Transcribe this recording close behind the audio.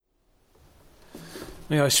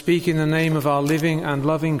May I speak in the name of our living and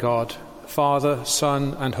loving God, Father,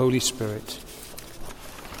 Son, and Holy Spirit.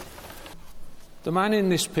 The man in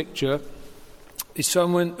this picture is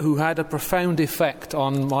someone who had a profound effect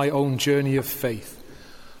on my own journey of faith.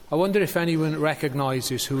 I wonder if anyone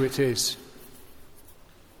recognises who it is.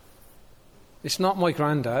 It's not my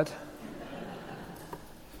granddad.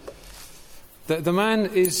 The man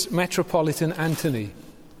is Metropolitan Anthony.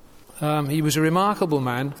 He was a remarkable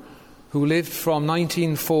man who lived from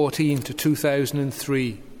 1914 to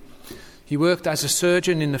 2003. He worked as a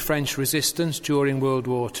surgeon in the French resistance during World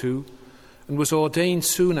War II and was ordained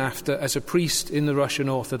soon after as a priest in the Russian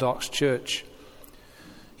Orthodox Church.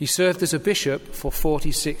 He served as a bishop for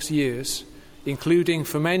 46 years, including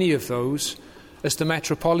for many of those as the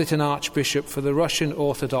Metropolitan Archbishop for the Russian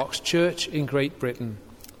Orthodox Church in Great Britain.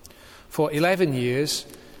 For 11 years,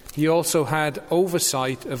 he also had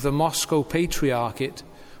oversight of the Moscow Patriarchate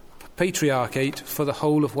for the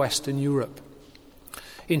whole of Western Europe.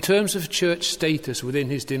 In terms of church status within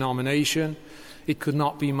his denomination, it could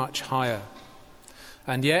not be much higher.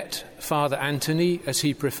 And yet, Father Anthony, as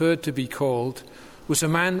he preferred to be called, was a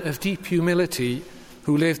man of deep humility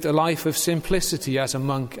who lived a life of simplicity as a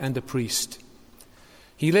monk and a priest.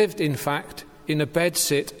 He lived, in fact, in a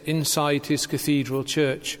bedsit inside his cathedral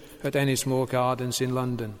church at Ennismore Gardens in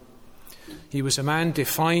London. He was a man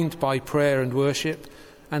defined by prayer and worship,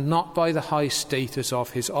 and not by the high status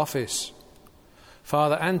of his office.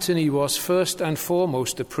 Father Anthony was first and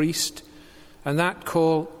foremost a priest, and that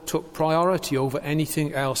call took priority over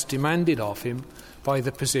anything else demanded of him by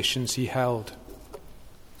the positions he held.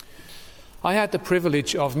 I had the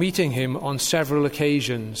privilege of meeting him on several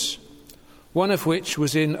occasions, one of which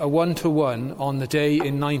was in a one-to-one on the day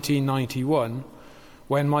in 1991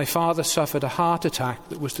 when my father suffered a heart attack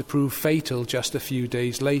that was to prove fatal just a few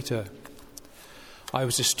days later. I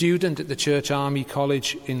was a student at the Church Army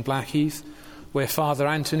College in Blackheath, where Father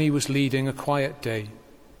Anthony was leading a quiet day.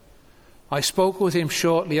 I spoke with him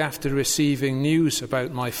shortly after receiving news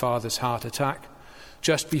about my father's heart attack,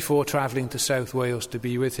 just before travelling to South Wales to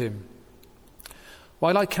be with him.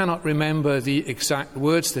 While I cannot remember the exact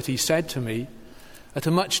words that he said to me, at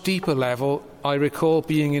a much deeper level, I recall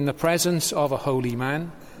being in the presence of a holy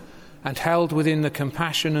man and held within the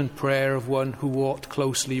compassion and prayer of one who walked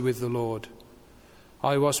closely with the Lord.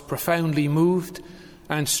 I was profoundly moved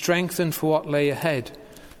and strengthened for what lay ahead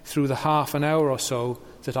through the half an hour or so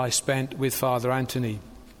that I spent with Father Anthony.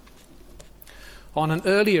 On an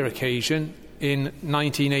earlier occasion, in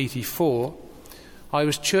 1984, I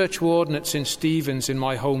was church warden at St. Stephen's in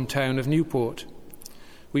my hometown of Newport.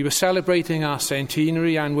 We were celebrating our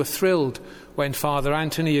centenary and were thrilled when Father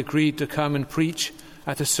Anthony agreed to come and preach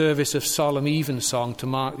at a service of solemn evensong to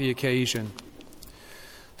mark the occasion.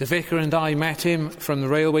 The vicar and I met him from the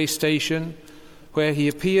railway station, where he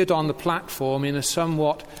appeared on the platform in a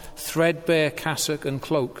somewhat threadbare cassock and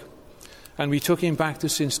cloak, and we took him back to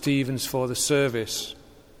St. Stephen's for the service.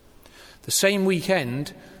 The same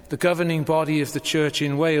weekend, the governing body of the church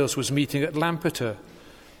in Wales was meeting at Lampeter,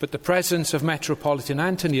 but the presence of Metropolitan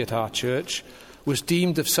Anthony at our church was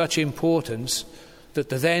deemed of such importance that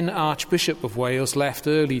the then Archbishop of Wales left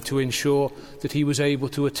early to ensure that he was able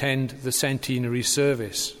to attend the centenary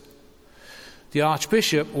service. The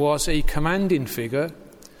Archbishop was a commanding figure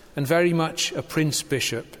and very much a Prince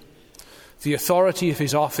Bishop. The authority of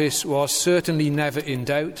his office was certainly never in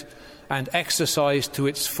doubt and exercised to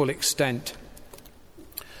its full extent.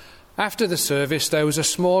 After the service, there was a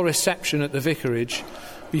small reception at the vicarage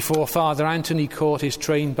before Father Anthony caught his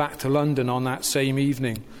train back to London on that same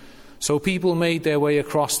evening, so people made their way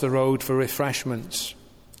across the road for refreshments.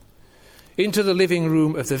 Into the living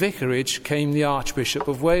room of the vicarage came the Archbishop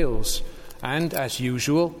of Wales, and, as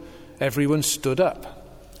usual, everyone stood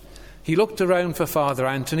up. He looked around for Father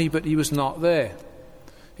Anthony, but he was not there.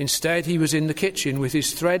 Instead, he was in the kitchen with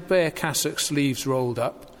his threadbare cassock sleeves rolled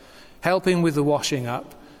up, helping with the washing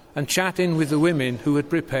up and chatting with the women who had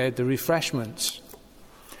prepared the refreshments.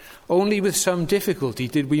 Only with some difficulty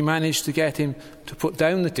did we manage to get him to put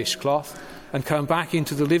down the dishcloth and come back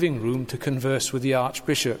into the living room to converse with the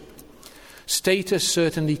Archbishop. Status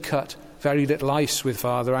certainly cut very little ice with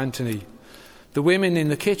Father Anthony. The women in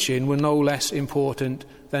the kitchen were no less important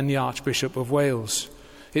than the Archbishop of Wales.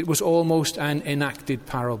 It was almost an enacted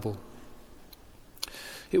parable.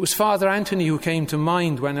 It was Father Anthony who came to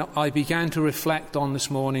mind when I began to reflect on this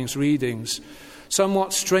morning's readings,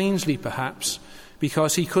 somewhat strangely perhaps,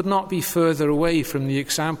 because he could not be further away from the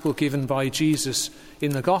example given by Jesus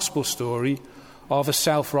in the Gospel story of a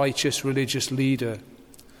self-righteous religious leader.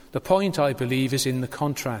 The point, I believe, is in the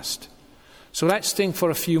contrast. So let's think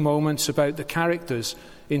for a few moments about the characters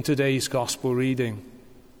in today's Gospel reading.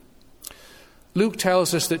 Luke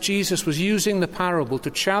tells us that Jesus was using the parable to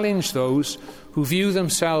challenge those who view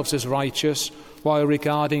themselves as righteous while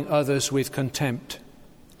regarding others with contempt.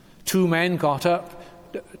 2 men got up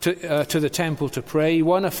to the temple to pray,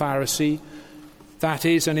 one a Pharisee, that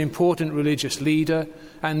is, an important religious leader,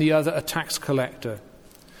 and the other a tax collector.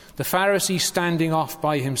 The Pharisee, standing off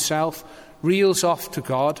by himself, reels off to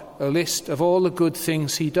God a list of all the good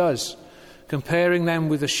things he does, comparing them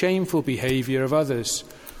with the shameful behaviour of others,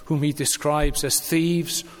 whom he describes as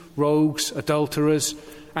thieves, rogues, adulterers,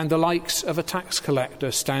 and the likes of a tax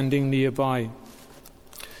collector standing nearby.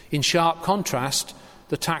 In sharp contrast,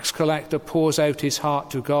 the tax collector pours out his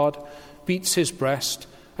heart to God, beats his breast,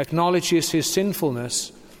 acknowledges his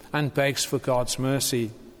sinfulness, and begs for God's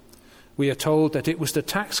mercy. We are told that it was the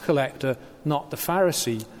tax collector, not the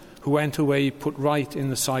Pharisee, who went away put right in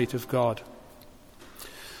the sight of God.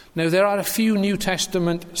 Now, there are a few New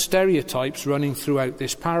Testament stereotypes running throughout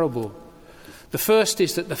this parable. The first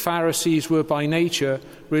is that the Pharisees were by nature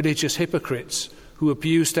religious hypocrites who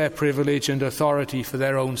abused their privilege and authority for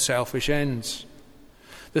their own selfish ends.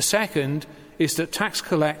 The second is that tax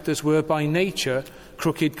collectors were by nature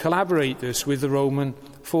crooked collaborators with the Roman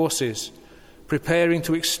forces, preparing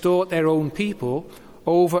to extort their own people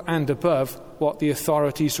over and above what the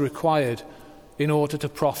authorities required in order to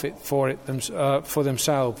profit for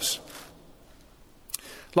themselves.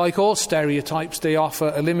 Like all stereotypes, they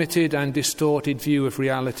offer a limited and distorted view of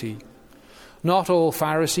reality. Not all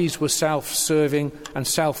Pharisees were self-serving and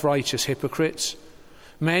self-righteous hypocrites.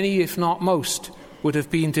 Many, if not most, would have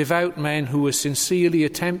been devout men who were sincerely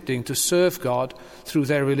attempting to serve God through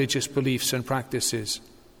their religious beliefs and practices.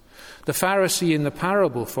 The Pharisee in the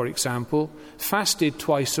parable, for example, fasted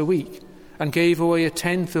twice a week and gave away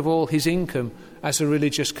 1/10 of all his income as a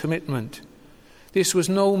religious commitment. This was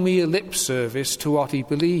no mere lip service to what he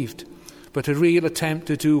believed, but a real attempt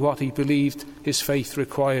to do what he believed his faith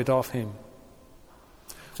required of him.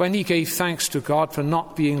 When he gave thanks to God for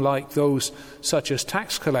not being like those such as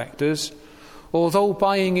tax collectors, although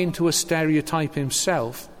buying into a stereotype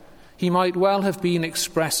himself, he might well have been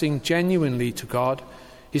expressing genuinely to God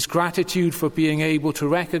his gratitude for being able to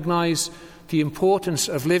recognize the importance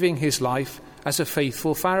of living his life as a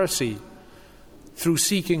faithful Pharisee, through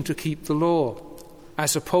seeking to keep the law,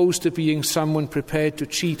 as opposed to being someone prepared to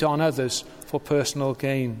cheat on others for personal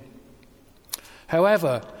gain.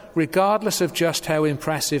 However, regardless of just how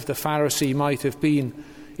impressive the Pharisee might have been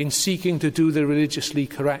in seeking to do the religiously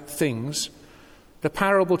correct things, the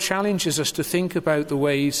parable challenges us to think about the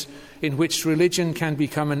ways in which religion can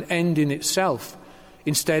become an end in itself,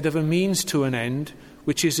 instead of a means to an end,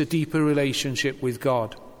 which is a deeper relationship with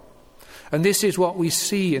God. And this is what we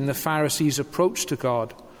see in the Pharisee's approach to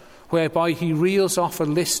God, whereby he reels off a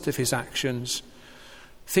list of his actions,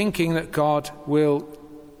 thinking that God will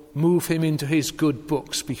move him into his good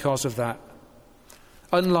books because of that,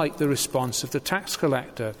 unlike the response of the tax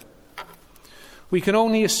collector. We can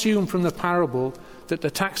only assume from the parable that the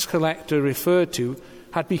tax collector referred to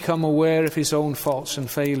had become aware of his own faults and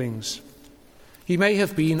failings. He may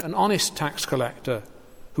have been an honest tax collector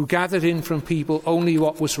who gathered in from people only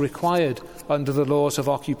what was required under the laws of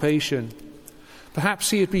occupation. Perhaps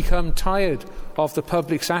he had become tired of the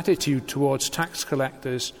public's attitude towards tax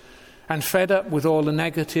collectors and fed up with all the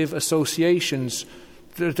negative associations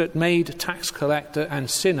that made tax collector and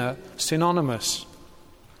sinner synonymous.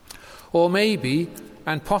 Or maybe,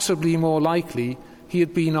 and possibly more likely, he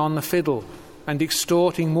had been on the fiddle and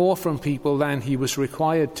extorting more from people than he was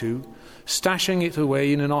required to, stashing it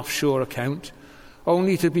away in an offshore account,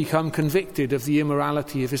 only to become convicted of the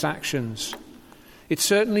immorality of his actions. It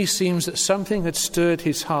certainly seems that something had stirred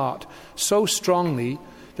his heart so strongly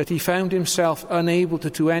that he found himself unable to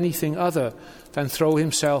do anything other than throw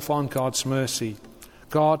himself on God's mercy.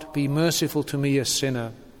 God, be merciful to me, a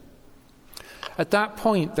sinner. At that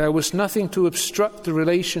point, there was nothing to obstruct the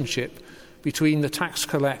relationship between the tax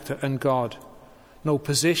collector and God. No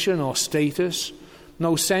position or status,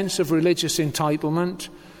 no sense of religious entitlement,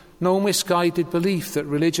 no misguided belief that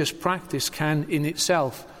religious practice can in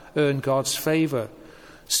itself earn God's favour,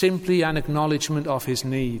 simply an acknowledgement of his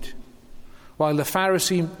need. While the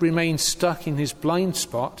Pharisee remained stuck in his blind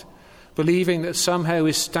spot, believing that somehow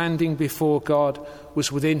his standing before God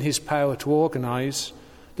was within his power to organise,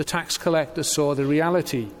 the tax collector saw the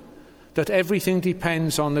reality that everything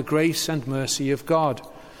depends on the grace and mercy of God,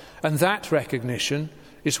 and that recognition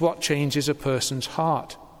is what changes a person's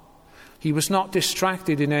heart. He was not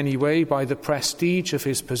distracted in any way by the prestige of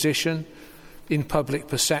his position in public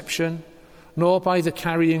perception, nor by the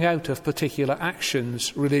carrying out of particular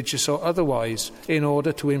actions, religious or otherwise, in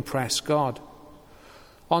order to impress God.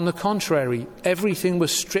 On the contrary, everything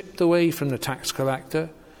was stripped away from the tax collector,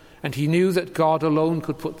 and he knew that God alone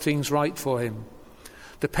could put things right for him.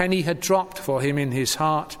 The penny had dropped for him in his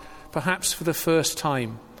heart, perhaps for the first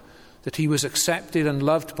time, that he was accepted and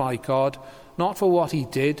loved by God, not for what he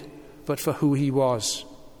did, but for who he was.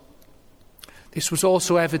 This was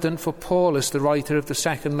also evident for Paul, as the writer of the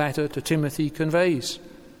second letter to Timothy conveys.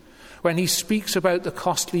 When he speaks about the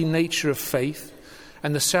costly nature of faith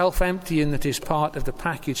and the self-emptying that is part of the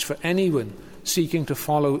package for anyone seeking to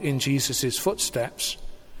follow in Jesus' footsteps,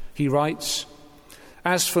 he writes,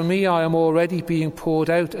 "As for me, I am already being poured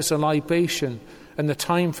out as a libation, and the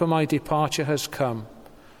time for my departure has come.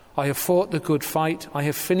 I have fought the good fight, I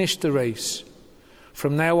have finished the race.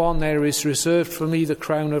 From now on there is reserved for me the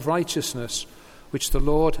crown of righteousness, which the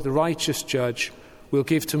Lord, the righteous judge, will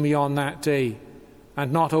give to me on that day,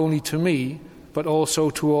 and not only to me, but also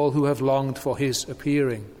to all who have longed for his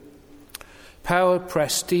appearing." Power,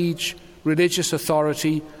 prestige, religious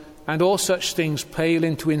authority, and all such things pale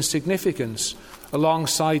into insignificance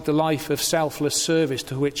alongside the life of selfless service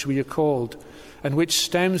to which we are called, and which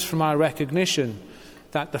stems from our recognition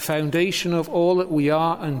that the foundation of all that we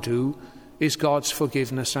are and do is God's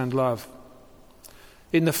forgiveness and love.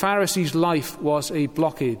 In the Pharisee's life was a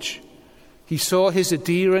blockage. He saw his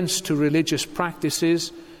adherence to religious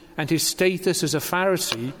practices and his status as a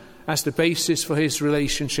Pharisee as the basis for his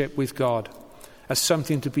relationship with God, as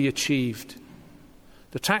something to be achieved.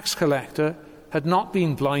 The tax collector had not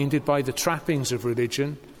been blinded by the trappings of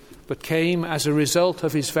religion, but came as a result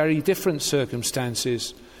of his very different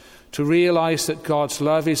circumstances to realize that God's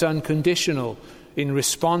love is unconditional in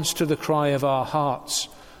response to the cry of our hearts,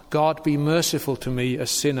 "God, be merciful to me, a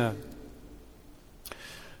sinner."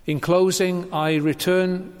 In closing, I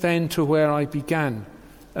return then to where I began,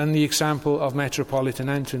 and the example of Metropolitan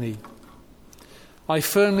Anthony. I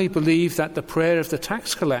firmly believe that the prayer of the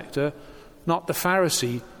tax collector, not the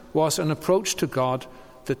Pharisee, was an approach to God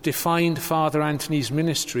that defined Father Anthony's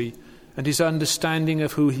ministry and his understanding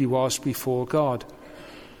of who he was before God,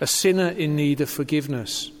 a sinner in need of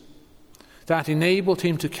forgiveness. That enabled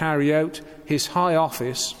him to carry out his high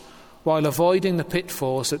office while avoiding the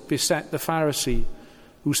pitfalls that beset the Pharisee,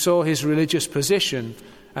 who saw his religious position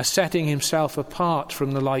as setting himself apart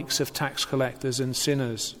from the likes of tax collectors and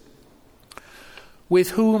sinners.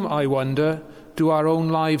 With whom, I wonder, do our own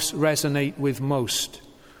lives resonate with most,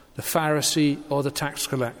 the Pharisee or the tax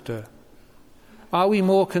collector? Are we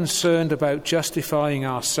more concerned about justifying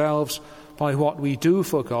ourselves by what we do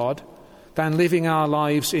for God than living our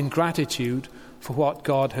lives in gratitude for what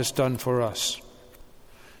God has done for us?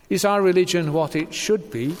 Is our religion what it should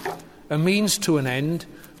be, a means to an end,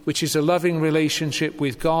 which is a loving relationship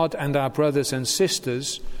with God and our brothers and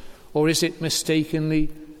sisters, or is it mistakenly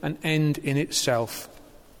an end in itself?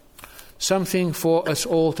 Something for us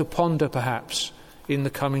all to ponder, perhaps, in the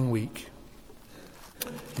coming week.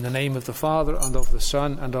 In the name of the Father, and of the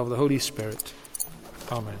Son, and of the Holy Spirit.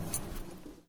 Amen.